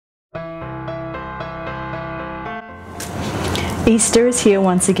Easter is here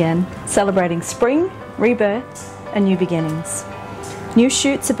once again, celebrating spring, rebirth and new beginnings. New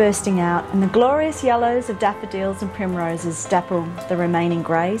shoots are bursting out and the glorious yellows of daffodils and primroses dapple the remaining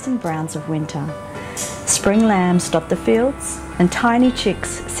greys and browns of winter. Spring lambs dot the fields and tiny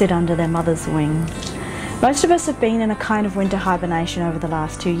chicks sit under their mother's wing. Most of us have been in a kind of winter hibernation over the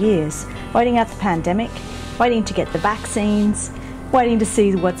last 2 years, waiting out the pandemic, waiting to get the vaccines, waiting to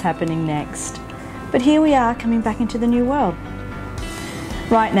see what's happening next. But here we are coming back into the new world.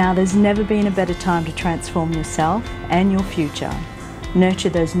 Right now, there's never been a better time to transform yourself and your future. Nurture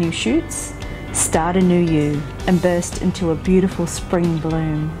those new shoots, start a new you, and burst into a beautiful spring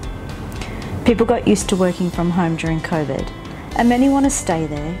bloom. People got used to working from home during COVID, and many want to stay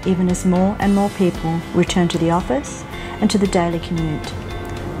there even as more and more people return to the office and to the daily commute.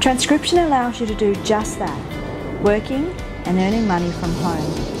 Transcription allows you to do just that, working and earning money from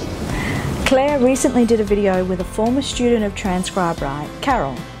home. Claire recently did a video with a former student of TranscribeRight,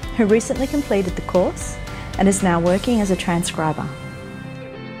 Carol, who recently completed the course and is now working as a transcriber.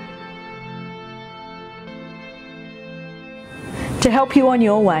 To help you on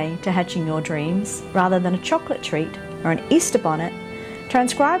your way to hatching your dreams, rather than a chocolate treat or an Easter bonnet,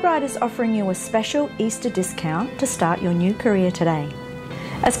 TranscribeRight is offering you a special Easter discount to start your new career today.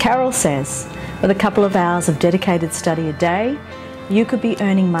 As Carol says, with a couple of hours of dedicated study a day, you could be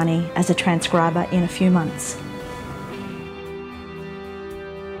earning money as a transcriber in a few months.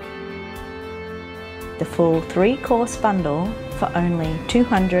 The full 3-course bundle for only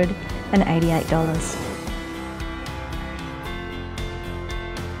 $288.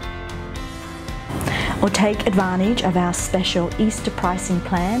 Or take advantage of our special Easter pricing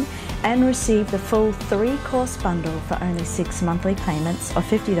plan and receive the full 3-course bundle for only 6 monthly payments of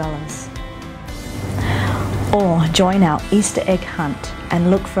 $50. Or join our Easter egg hunt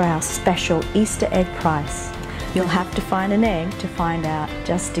and look for our special Easter egg price. You'll have to find an egg to find out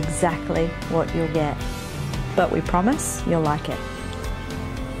just exactly what you'll get. But we promise you'll like it.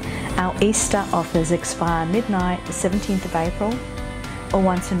 Our Easter offers expire midnight the 17th of April or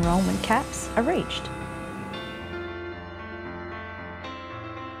once enrolment caps are reached.